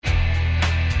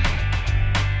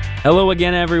Hello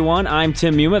again, everyone. I'm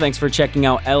Tim Muma. Thanks for checking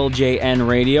out LJN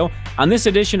Radio. On this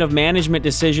edition of Management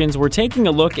Decisions, we're taking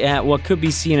a look at what could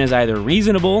be seen as either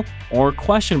reasonable or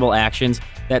questionable actions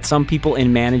that some people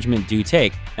in management do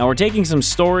take. Now, we're taking some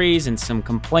stories and some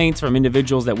complaints from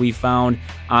individuals that we found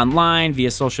online,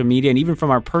 via social media, and even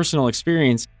from our personal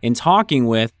experience in talking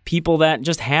with people that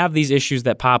just have these issues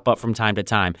that pop up from time to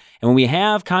time. And when we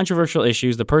have controversial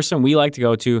issues, the person we like to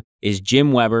go to is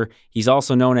Jim Weber. He's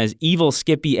also known as Evil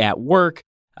Skippy at work.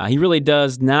 He really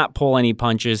does not pull any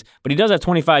punches, but he does have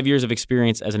 25 years of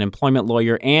experience as an employment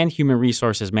lawyer and human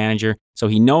resources manager, so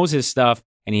he knows his stuff,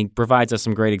 and he provides us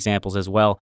some great examples as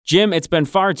well. Jim, it's been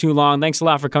far too long. Thanks a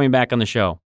lot for coming back on the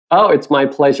show. Oh, it's my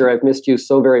pleasure. I've missed you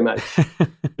so very much.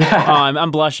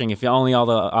 I'm blushing. If only all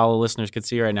the listeners could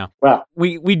see right now. Wow.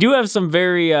 We do have some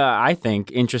very, I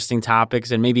think, interesting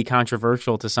topics and maybe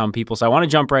controversial to some people, so I want to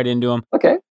jump right into them.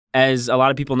 Okay. As a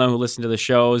lot of people know who listen to the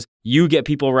shows, you get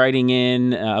people writing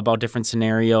in about different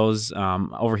scenarios.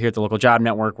 Over here at the Local Job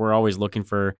Network, we're always looking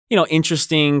for,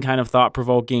 interesting, kind of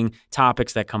thought-provoking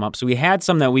topics that come up. So we had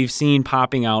some that we've seen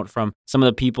popping out from some of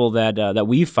the people that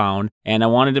we've found, and I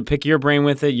wanted to pick your brain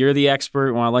with it. You're the expert.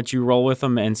 I want to let you roll with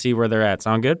them and see where they're at.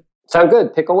 Sound good? Sound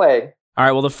good. Pick away. All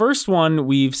right. Well, the first one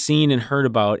we've seen and heard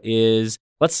about is,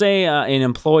 let's say an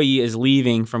employee is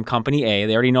leaving from company A.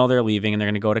 They already know they're leaving, and they're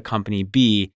going to go to company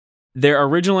B. Their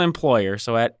original employer,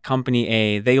 so at company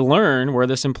A, they learn where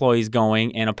this employee is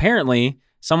going, and apparently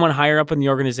someone higher up in the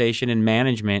organization in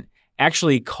management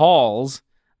actually calls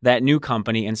that new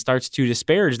company and starts to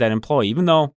disparage that employee. Even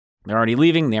though they're already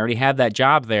leaving, they already have that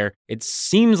job there, it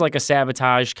seems like a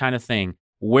sabotage kind of thing.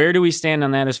 Where do we stand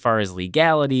on that as far as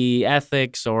legality,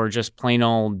 ethics, or just plain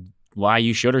old why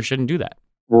you should or shouldn't do that?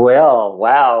 Well,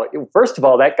 wow. First of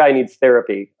all, that guy needs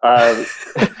therapy.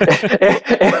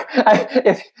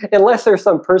 Unless there's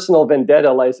some personal vendetta,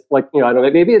 I don't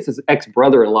know, maybe it's his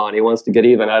ex-brother-in-law and he wants to get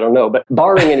even. I don't know. But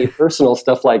barring any personal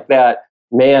stuff like that,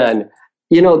 man,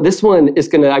 this one is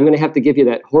I'm going to have to give you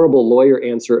that horrible lawyer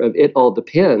answer of it all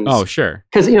depends. Oh, sure.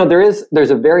 Because,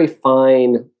 there's a very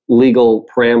fine legal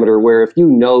parameter where if you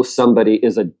know somebody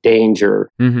is a danger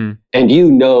and you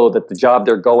know that the job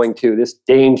they're going to, this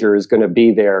danger is going to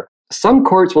be there, some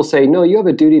courts will say, no, you have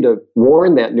a duty to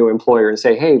warn that new employer and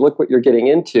say, hey, look what you're getting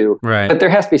into. Right. But there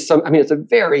has to be it's a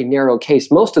very narrow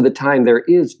case. Most of the time, there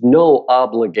is no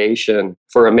obligation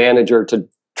for a manager to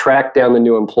track down the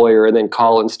new employer and then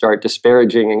call and start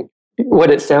disparaging.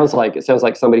 What it sounds like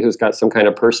somebody who's got some kind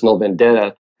of personal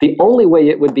vendetta. The only way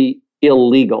it would be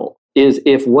illegal is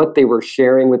if what they were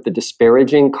sharing with the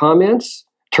disparaging comments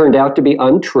turned out to be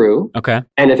untrue. Okay.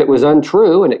 And if it was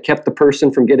untrue and it kept the person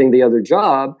from getting the other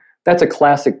job, that's a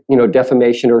classic,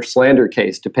 defamation or slander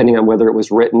case, depending on whether it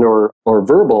was written or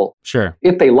verbal. Sure.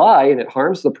 If they lie and it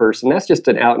harms the person, that's just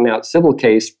an out-and-out civil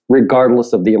case,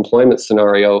 regardless of the employment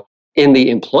scenario. In the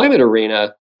employment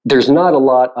arena, there's not a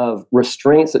lot of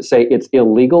restraints that say it's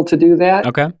illegal to do that.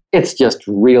 Okay. It's just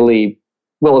really...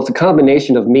 Well, it's a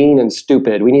combination of mean and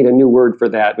stupid. We need a new word for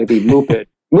that. Maybe moopid.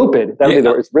 Moopid. That'd be the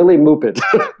word. It's really moopid.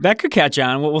 That could catch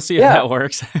on. We'll see if that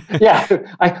works. Yeah.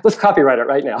 Let's copyright it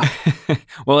right now.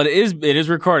 Well, it is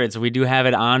recorded, so we do have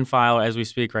it on file as we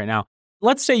speak right now.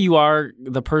 Let's say you are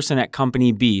the person at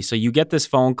company B. So you get this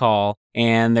phone call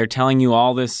and they're telling you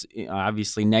all this,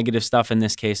 obviously negative stuff in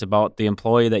this case about the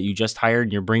employee that you just hired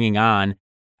and you're bringing on.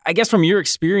 I guess from your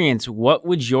experience, what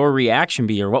would your reaction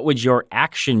be or what would your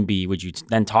action be? Would you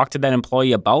then talk to that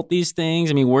employee about these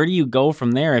things? I mean, where do you go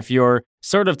from there if you're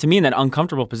sort of, to me, in that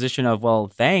uncomfortable position of,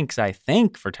 well, thanks, I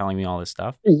think, for telling me all this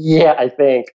stuff? Yeah, I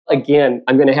think. Again,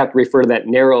 I'm going to have to refer to that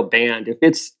narrow band. If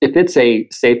it's a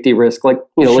safety risk, like,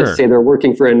 Sure. Let's say they're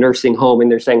working for a nursing home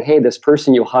and they're saying, hey, this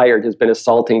person you hired has been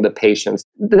assaulting the patients.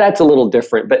 That's a little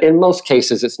different. But in most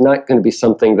cases, it's not going to be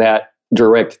something that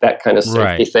direct, that kind of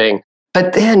safety thing.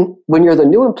 But then when you're the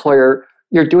new employer,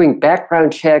 you're doing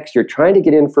background checks, you're trying to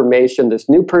get information, this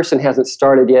new person hasn't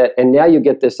started yet, and now you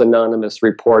get this anonymous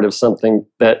report of something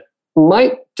that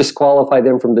might disqualify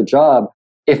them from the job.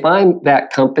 If I'm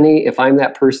that company, if I'm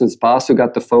that person's boss who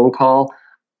got the phone call,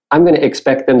 I'm going to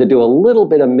expect them to do a little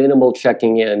bit of minimal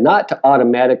checking in, not to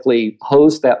automatically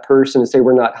hose that person and say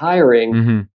we're not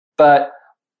hiring. But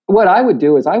what I would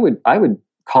do is I would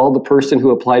call the person who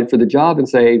applied for the job and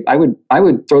say, I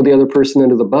would throw the other person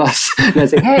under the bus. And I'd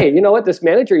say, hey, you know what? This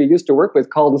manager you used to work with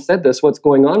called and said this. What's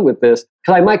going on with this?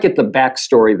 Because I might get the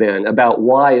backstory then about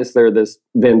why is there this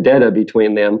vendetta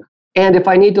between them. And if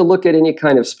I need to look at any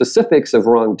kind of specifics of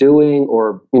wrongdoing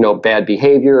or, bad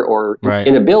behavior or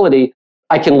inability,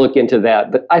 I can look into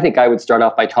that. But I think I would start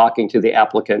off by talking to the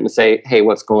applicant and say, hey,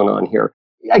 what's going on here?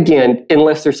 Again,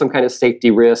 unless there's some kind of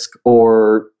safety risk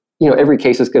or every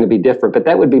case is going to be different, but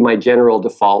that would be my general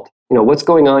default. What's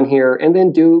going on here? And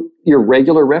then do your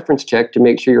regular reference check to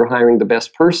make sure you're hiring the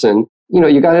best person.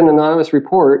 You got an anonymous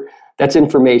report. That's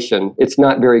information. It's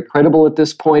not very credible at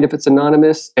this point if it's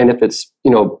anonymous. And if it's,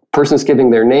 persons giving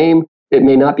their name, it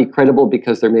may not be credible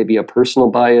because there may be a personal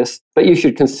bias, but you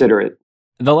should consider it.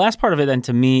 The last part of it then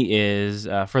to me is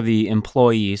for the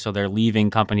employee. So they're leaving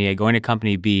company A, going to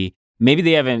company B. Maybe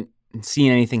they haven't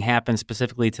seen anything happen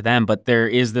specifically to them, but there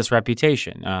is this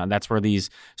reputation. That's where these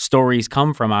stories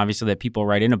come from, obviously, that people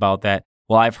write in about that.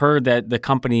 Well, I've heard that the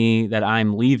company that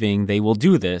I'm leaving, they will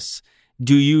do this.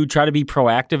 Do you try to be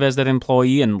proactive as that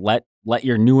employee and let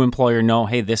your new employer know,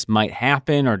 hey, this might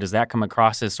happen? Or does that come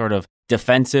across as sort of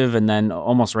defensive and then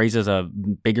almost raises a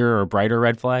bigger or brighter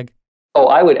red flag? Oh,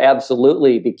 I would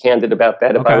absolutely be candid about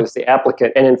that if I was the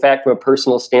applicant. And in fact, from a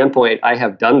personal standpoint, I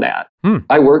have done that.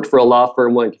 I worked for a law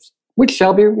firm once, which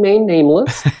shall be remain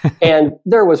nameless. And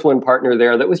there was one partner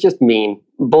there that was just mean,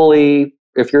 bully.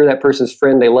 If you're that person's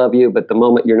friend, they love you. But the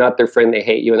moment you're not their friend, they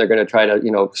hate you. And they're going to try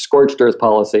to, scorched earth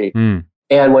policy.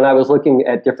 And when I was looking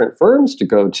at different firms to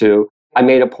go to, I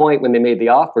made a point when they made the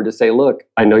offer to say, look,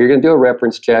 I know you're going to do a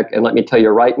reference check. And let me tell you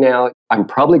right now, I'm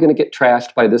probably going to get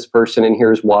trashed by this person. And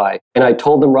here's why. And I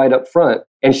told them right up front.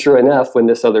 And sure enough, when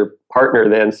this other partner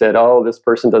then said, oh, this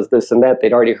person does this and that,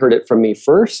 they'd already heard it from me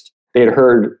first. They'd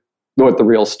heard what the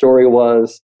real story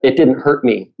was. It didn't hurt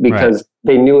me because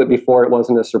they knew it before. It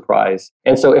wasn't a surprise.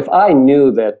 And so if I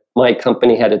knew that my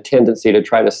company had a tendency to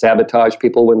try to sabotage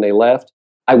people when they left,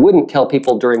 I wouldn't tell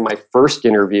people during my first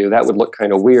interview. That would look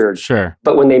kind of weird. Sure.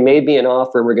 But when they made me an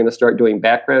offer and we're going to start doing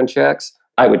background checks,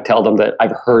 I would tell them that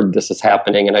I've heard this is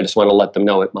happening and I just want to let them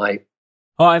know it might.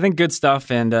 Well, I think good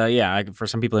stuff. And for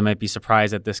some people, they might be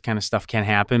surprised that this kind of stuff can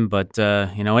happen, but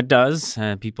it does.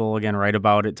 People, again, write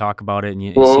about it, talk about it, and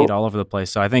you see it all over the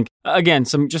place. So I think, again,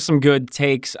 some good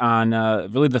takes on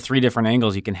really the three different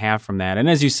angles you can have from that. And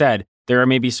as you said, there are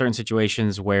maybe certain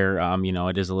situations where,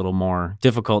 it is a little more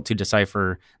difficult to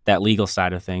decipher that legal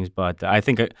side of things. But I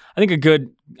think a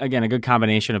good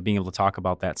combination of being able to talk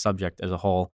about that subject as a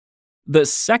whole. The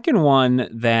second one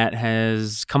that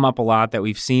has come up a lot that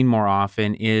we've seen more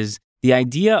often is the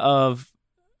idea of,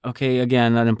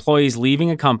 an employee's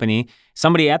leaving a company,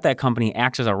 somebody at that company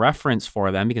acts as a reference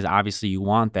for them because obviously you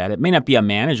want that. It may not be a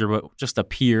manager, but just a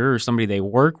peer or somebody they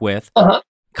work with.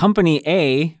 Company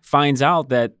A finds out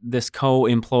that this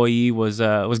co-employee was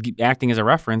acting as a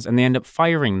reference, and they end up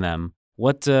firing them.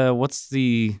 What's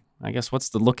the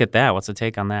look at that? What's the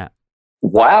take on that?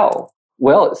 Wow.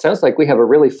 Well, it sounds like we have a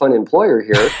really fun employer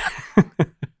here.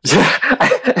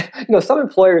 Some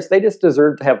employers, they just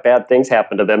deserve to have bad things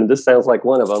happen to them. This sounds like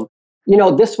one of them.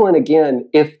 This one, again,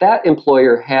 if that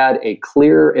employer had a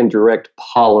clear and direct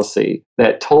policy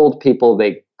that told people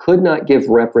they could not give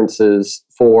references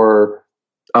for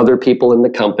other people in the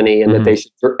company and that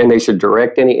they should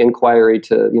direct any inquiry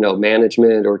to,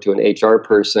 management or to an HR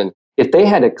person, if they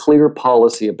had a clear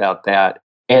policy about that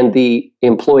and the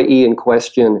employee in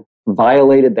question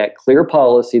violated that clear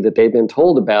policy that they've been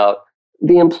told about,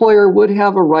 the employer would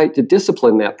have a right to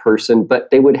discipline that person, but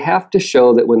they would have to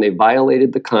show that when they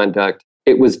violated the conduct,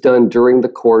 it was done during the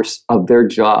course of their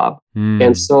job.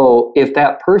 And so if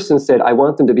that person said, I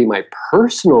want them to be my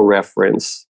personal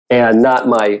reference and not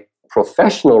my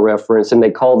professional reference, and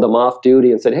they called them off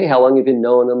duty and said, hey, how long have you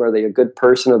known them? Are they a good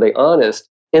person? Are they honest?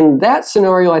 In that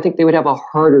scenario, I think they would have a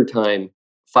harder time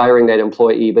firing that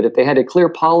employee. But if they had a clear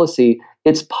policy,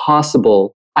 it's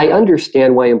possible. I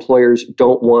understand why employers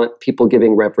don't want people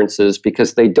giving references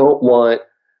because they don't want,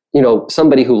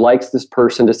 somebody who likes this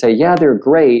person to say, yeah, they're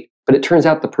great, but it turns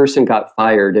out the person got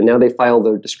fired and now they file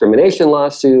the discrimination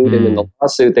lawsuit. And in the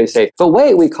lawsuit, they say, but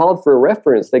wait, we called for a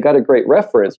reference. They got a great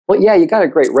reference. Well, yeah, you got a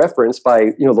great reference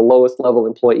by, the lowest level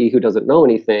employee who doesn't know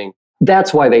anything.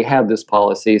 That's why they have this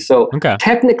policy. So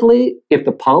technically, if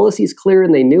the policy is clear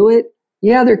and they knew it,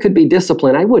 yeah, there could be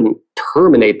discipline. I wouldn't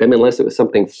terminate them unless it was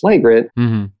something flagrant.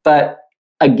 But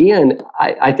again,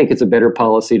 I think it's a better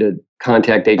policy to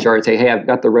contact HR and say, hey, I've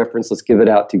got the reference. Let's give it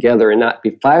out together and not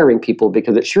be firing people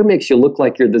because it sure makes you look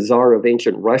like you're the czar of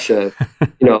ancient Russia,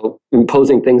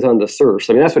 imposing things on the serfs.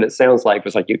 I mean, that's what it sounds like.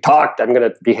 It's like, you talked, I'm going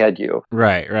to behead you.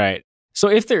 Right. So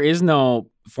if there is no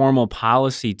formal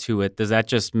policy to it, does that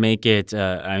just make it,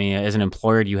 as an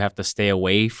employer, do you have to stay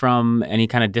away from any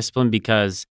kind of discipline?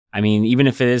 Because even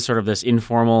if it is sort of this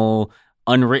informal,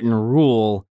 unwritten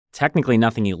rule, technically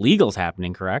nothing illegal is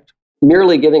happening, correct?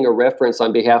 Merely giving a reference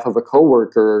on behalf of a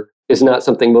coworker is not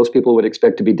something most people would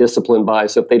expect to be disciplined by.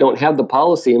 So if they don't have the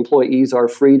policy, employees are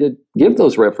free to give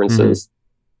those references.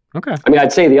 Okay. I mean,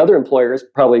 I'd say the other employer is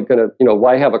probably going to,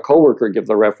 why have a coworker give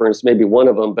the reference, maybe one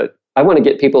of them, but I want to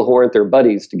get people who aren't their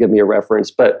buddies to give me a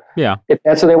reference. But if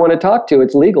that's who they want to talk to,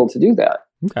 it's legal to do that.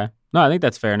 Okay. No, I think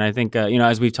that's fair. And I think,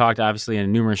 as we've talked, obviously,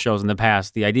 in numerous shows in the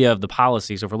past, the idea of the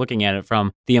policy, so if we're looking at it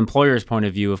from the employer's point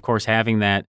of view, of course, having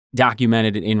that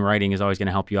documented in writing is always going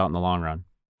to help you out in the long run.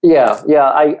 Yeah.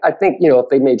 I think, if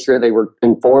they made sure they were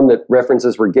informed that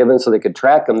references were given so they could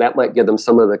track them, that might give them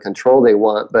some of the control they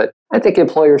want. But I think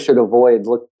employers should avoid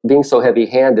being so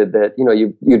heavy-handed that,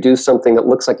 you do something that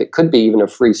looks like it could be even a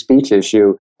free speech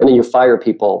issue, and then you fire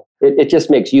people. It just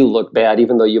makes you look bad,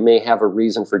 even though you may have a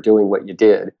reason for doing what you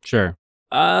did. Sure.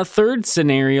 Third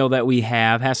scenario that we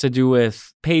have has to do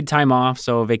with paid time off,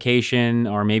 so vacation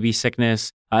or maybe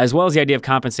sickness, as well as the idea of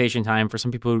compensation time. For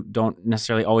some people who don't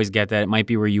necessarily always get that, it might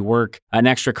be where you work an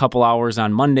extra couple hours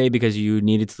on Monday because you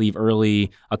needed to leave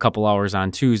early a couple hours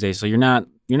on Tuesday. So you're not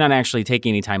actually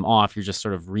taking any time off. You're just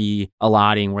sort of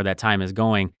re-allotting where that time is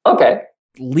going. Okay.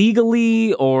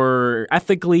 Legally or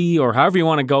ethically, or however you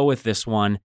want to go with this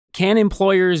one, can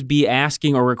employers be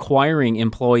asking or requiring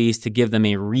employees to give them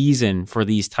a reason for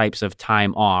these types of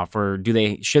time off? Or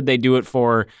should they do it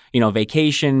for,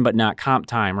 vacation but not comp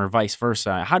time, or vice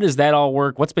versa? How does that all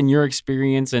work? What's been your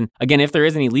experience? And again, if there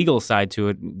is any legal side to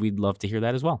it, we'd love to hear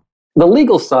that as well. The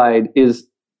legal side is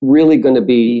really going to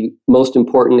be most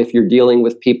important if you're dealing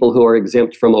with people who are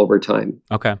exempt from overtime.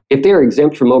 Okay. If they're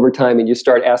exempt from overtime and you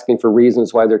start asking for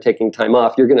reasons why they're taking time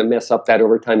off, you're going to mess up that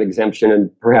overtime exemption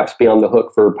and perhaps be on the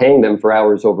hook for paying them for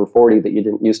hours over 40 that you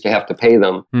didn't used to have to pay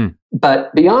them.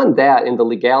 But beyond that, in the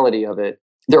legality of it,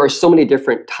 there are so many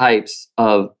different types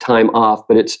of time off,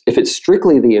 but if it's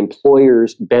strictly the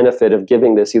employer's benefit of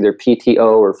giving this either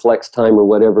PTO or flex time or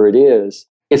whatever it is,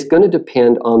 it's going to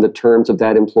depend on the terms of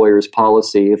that employer's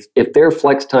policy. If their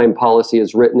flex time policy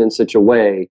is written in such a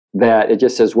way that it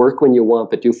just says work when you want,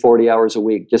 but do 40 hours a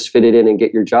week, just fit it in and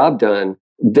get your job done,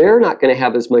 they're not going to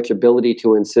have as much ability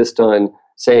to insist on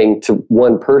saying to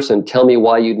one person, tell me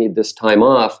why you need this time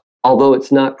off, although it's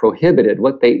not prohibited.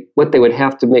 What they would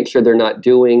have to make sure they're not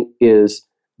doing is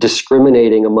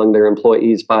discriminating among their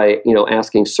employees by,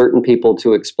 asking certain people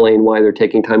to explain why they're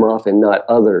taking time off and not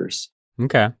others.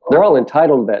 Okay. They're all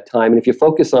entitled to that time. And if you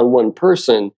focus on one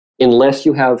person, unless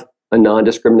you have a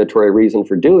non-discriminatory reason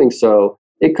for doing so,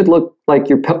 it could look like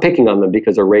you're picking on them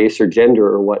because of race or gender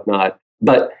or whatnot.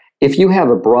 But if you have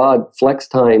a broad flex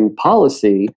time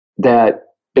policy that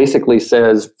basically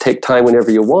says take time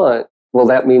whenever you want, well,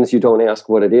 that means you don't ask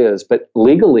what it is. But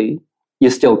legally,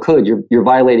 you still could. You're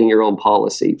violating your own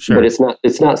policy. Sure. But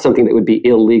it's not something that would be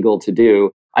illegal to do.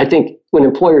 I think when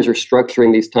employers are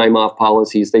structuring these time off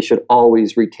policies, they should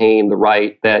always retain the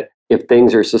right that if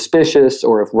things are suspicious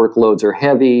or if workloads are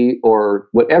heavy or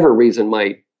whatever reason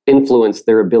might influence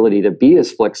their ability to be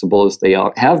as flexible as they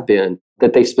have been,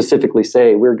 that they specifically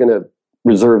say, we're going to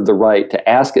reserve the right to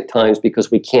ask at times because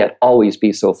we can't always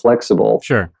be so flexible.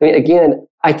 Sure. I mean, again,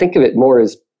 I think of it more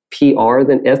as PR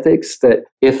than ethics, that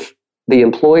if the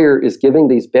employer is giving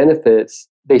these benefits,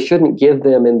 they shouldn't give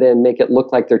them and then make it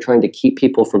look like they're trying to keep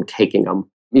people from taking them.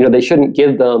 They shouldn't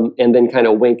give them and then kind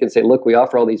of wink and say, look, we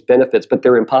offer all these benefits, but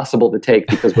they're impossible to take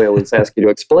because we always ask you to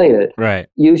explain it. Right.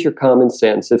 Use your common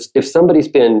sense. If somebody's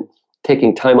been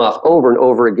taking time off over and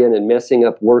over again and messing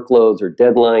up workloads or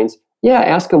deadlines,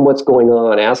 ask them what's going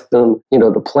on. Ask them,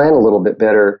 to plan a little bit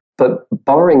better. But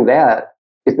barring that,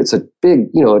 if it's a big,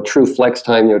 a true flex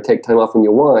time, take time off when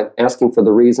you want, asking for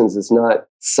the reasons is not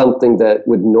something that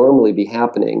would normally be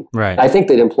happening. Right. I think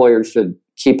that employers should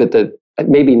keep it that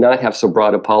maybe not have so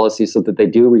broad a policy so that they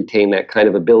do retain that kind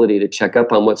of ability to check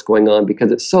up on what's going on,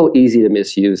 because it's so easy to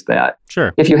misuse that.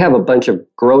 Sure. If you have a bunch of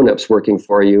grown-ups working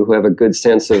for you who have a good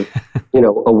sense of,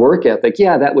 a work ethic,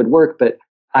 that would work. But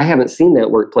I haven't seen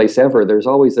that workplace ever. There's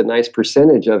always a nice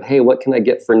percentage of, hey, what can I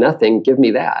get for nothing? Give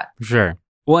me that. Sure.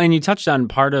 Well, and you touched on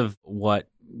part of what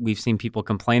we've seen people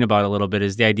complain about a little bit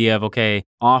is the idea of,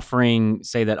 offering,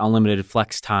 say, that unlimited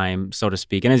flex time, so to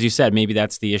speak. And as you said, maybe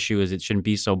that's the issue, is it shouldn't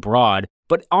be so broad,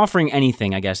 but offering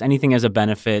anything, I guess, anything as a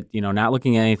benefit, not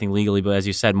looking at anything legally, but as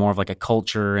you said, more of like a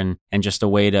culture and just a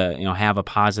way to, have a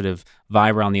positive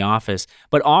vibe around the office,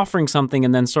 but offering something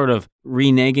and then sort of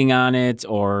reneging on it,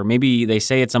 or maybe they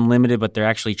say it's unlimited, but they're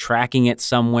actually tracking it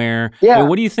somewhere. Yeah. I mean,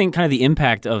 what do you think kind of the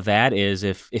impact of that is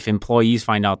if employees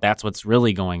find out that's what's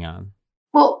really going on?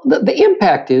 Well, the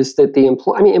impact is that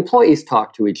employees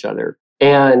talk to each other.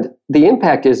 And the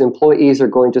impact is employees are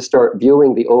going to start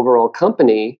viewing the overall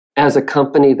company as a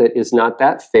company that is not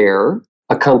that fair,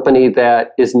 a company that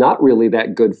is not really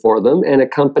that good for them, and a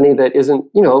company that isn't,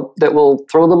 that will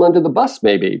throw them under the bus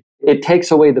maybe. It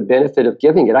takes away the benefit of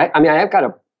giving it. I've got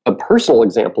a a personal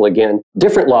example again,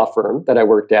 different law firm that I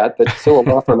worked at, but still a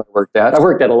law firm I worked at. I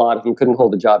worked at a lot of them, couldn't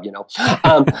hold a job,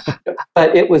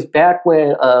 But it was back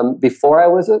when, before I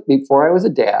was a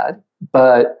dad,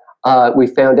 but we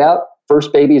found out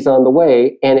first baby's on the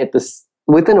way. And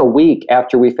within a week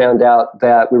after we found out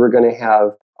that we were going to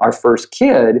have our first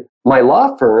kid, my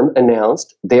law firm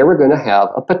announced they were going to have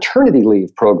a paternity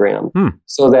leave program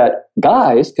so that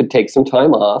guys could take some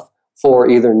time off for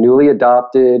either newly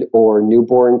adopted or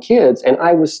newborn kids. And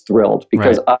I was thrilled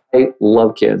because I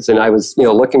love kids. And I was,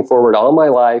 looking forward all my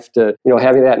life to,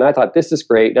 having that. And I thought, this is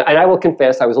great. And I will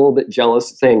confess, I was a little bit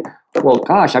jealous saying, well,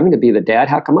 gosh, I'm going to be the dad.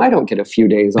 How come I don't get a few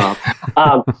days off?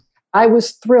 I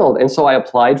was thrilled. And so I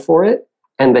applied for it.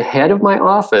 And the head of my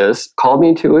office called me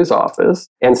into his office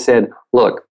and said,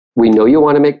 look, we know you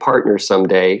want to make partners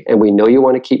someday, and we know you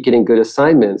want to keep getting good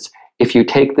assignments. If you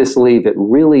take this leave, it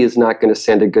really is not going to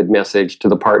send a good message to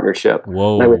the partnership.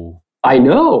 Whoa. And I went, I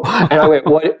know. And I went,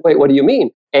 what do you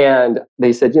mean? And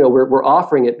they said, we're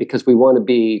offering it because we want to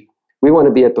be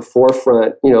at the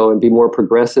forefront, and be more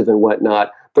progressive and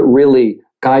whatnot. But really,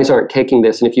 guys aren't taking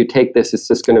this. And if you take this,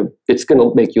 it's going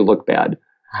to make you look bad.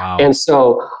 Wow. And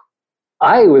so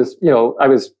I was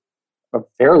a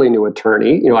fairly new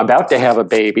attorney, about to have a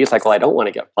baby. It's like, well, I don't want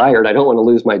to get fired. I don't want to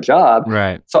lose my job.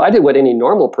 Right. So I did what any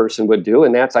normal person would do,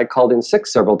 and that's I called in sick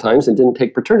several times and didn't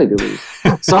take paternity leave.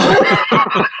 So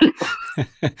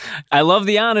I love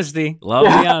the honesty. The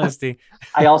honesty.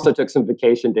 I also took some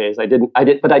vacation days. I didn't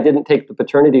take the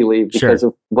paternity leave because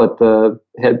of what the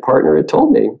head partner had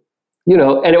told me.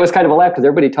 And it was kind of a laugh because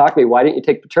everybody talked to me, why didn't you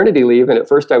take paternity leave? And at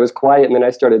first I was quiet, and then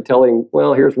I started telling,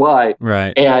 well, here's why.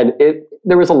 Right. And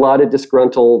there was a lot of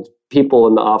disgruntled people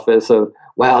in the office of,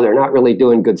 wow, they're not really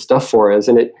doing good stuff for us.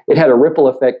 And it had a ripple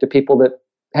effect to people that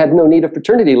had no need of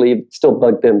paternity leave, still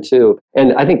bugged them too.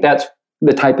 And I think that's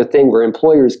the type of thing where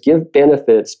employers give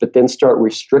benefits, but then start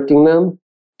restricting them.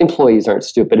 Employees aren't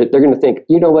stupid. They're going to think,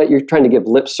 you know what, you're trying to give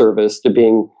lip service to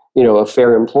being, a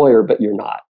fair employer, but you're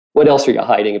not. What else are you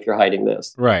hiding if you're hiding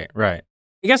this? Right.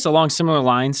 I guess along similar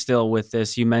lines still with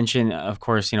this, you mentioned, of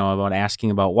course, about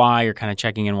asking about why, you're kind of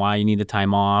checking in why you need the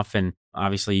time off. And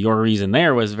obviously your reason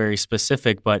there was very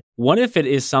specific. But what if it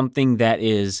is something that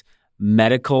is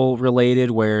medical related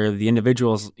where the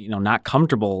individual's, not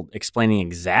comfortable explaining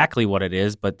exactly what it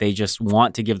is, but they just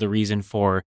want to give the reason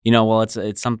for, well,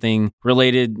 it's something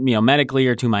related, medically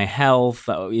or to my health.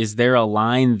 Is there a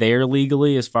line there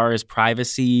legally as far as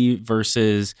privacy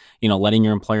versus, letting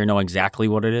your employer know exactly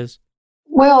what it is?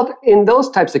 Well, in those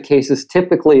types of cases,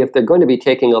 typically, if they're going to be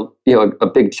taking a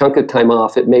big chunk of time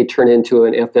off, it may turn into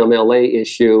an FMLA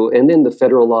issue. And then the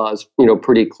federal law is,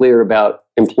 pretty clear about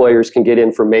employers can get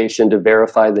information to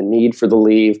verify the need for the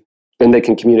leave, and they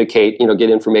can communicate, get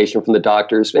information from the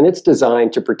doctors. And it's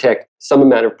designed to protect some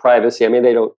amount of privacy. I mean,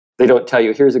 they don't tell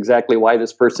you, here's exactly why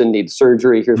this person needs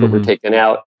surgery, here's what we're taking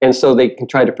out. And so they can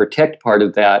try to protect part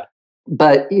of that.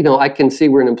 But, I can see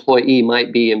where an employee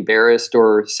might be embarrassed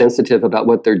or sensitive about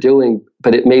what they're doing,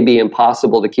 but it may be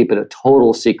impossible to keep it a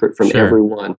total secret from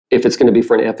everyone if it's going to be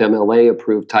for an FMLA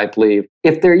approved type leave.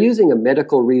 If they're using a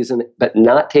medical reason, but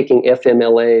not taking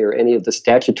FMLA or any of the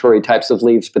statutory types of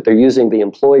leaves, but they're using the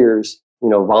employer's,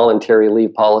 voluntary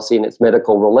leave policy and it's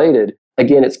medical related,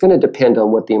 again, it's going to depend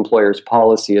on what the employer's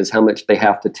policy is, how much they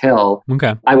have to tell.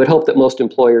 Okay. I would hope that most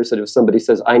employers, that if somebody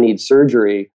says, I need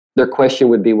surgery, their question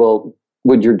would be, well,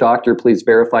 would your doctor please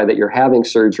verify that you're having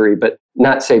surgery, but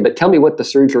not say, but tell me what the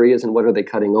surgery is and what are they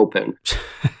cutting open?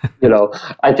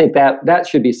 I think that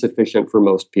should be sufficient for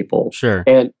most people. Sure.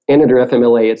 And under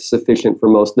FMLA, it's sufficient for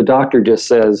most. The doctor just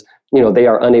says, they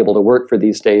are unable to work for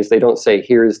these days. They don't say,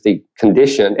 here's the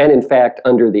condition. And in fact,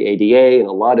 under the ADA and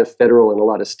a lot of federal and a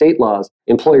lot of state laws,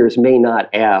 employers may not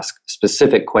ask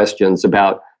specific questions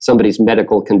about somebody's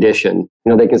medical condition.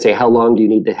 They can say, how long do you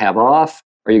need to have off?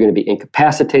 Are you going to be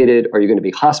incapacitated? Are you going to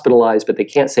be hospitalized? But they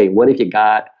can't say, what have you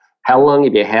got? How long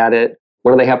have you had it?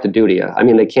 What do they have to do to you? I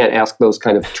mean, they can't ask those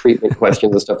kind of treatment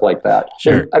questions and stuff like that.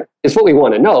 Sure. It's what we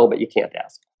want to know, but you can't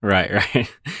ask. Right.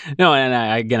 No, and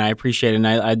I appreciate it. And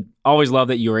I always love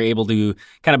that you were able to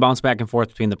kind of bounce back and forth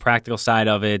between the practical side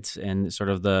of it and sort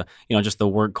of the, just the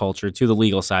work culture to the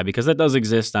legal side, because that does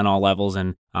exist on all levels.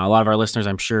 And a lot of our listeners,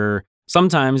 I'm sure,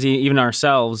 sometimes even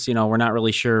ourselves, we're not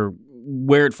really sure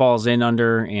where it falls in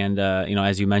under. And,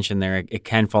 as you mentioned there, it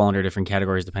can fall under different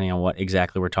categories depending on what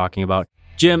exactly we're talking about.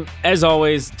 Jim, as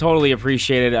always, totally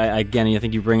appreciate it. I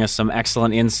think you bring us some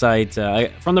excellent insight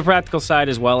from the practical side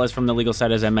as well as from the legal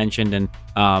side, as I mentioned.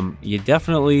 And you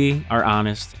definitely are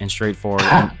honest and straightforward.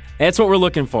 And that's what we're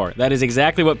looking for. That is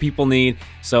exactly what people need.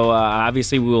 So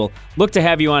obviously we will look to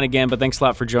have you on again, but thanks a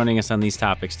lot for joining us on these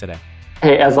topics today.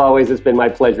 Hey, as always, it's been my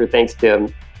pleasure. Thanks,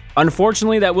 Tim.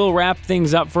 Unfortunately, that will wrap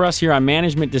things up for us here on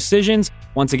Management Decisions.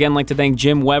 Once again, I'd like to thank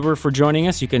Jim Weber for joining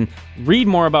us. You can read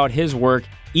more about his work.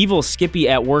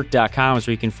 evilskippyatwork.com is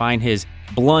where you can find his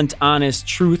blunt, honest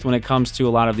truth when it comes to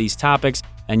a lot of these topics.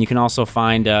 And you can also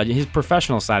find his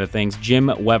professional side of things,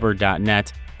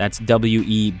 jimweber.net. That's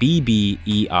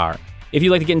WEBBER. If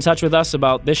you'd like to get in touch with us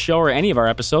about this show or any of our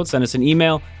episodes, send us an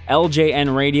email,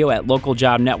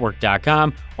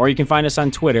 ljnradio@localjobnetwork.com, or you can find us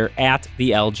on Twitter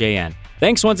 @the LJN.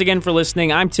 Thanks once again for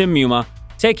listening. I'm Tim Muma.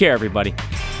 Take care, everybody.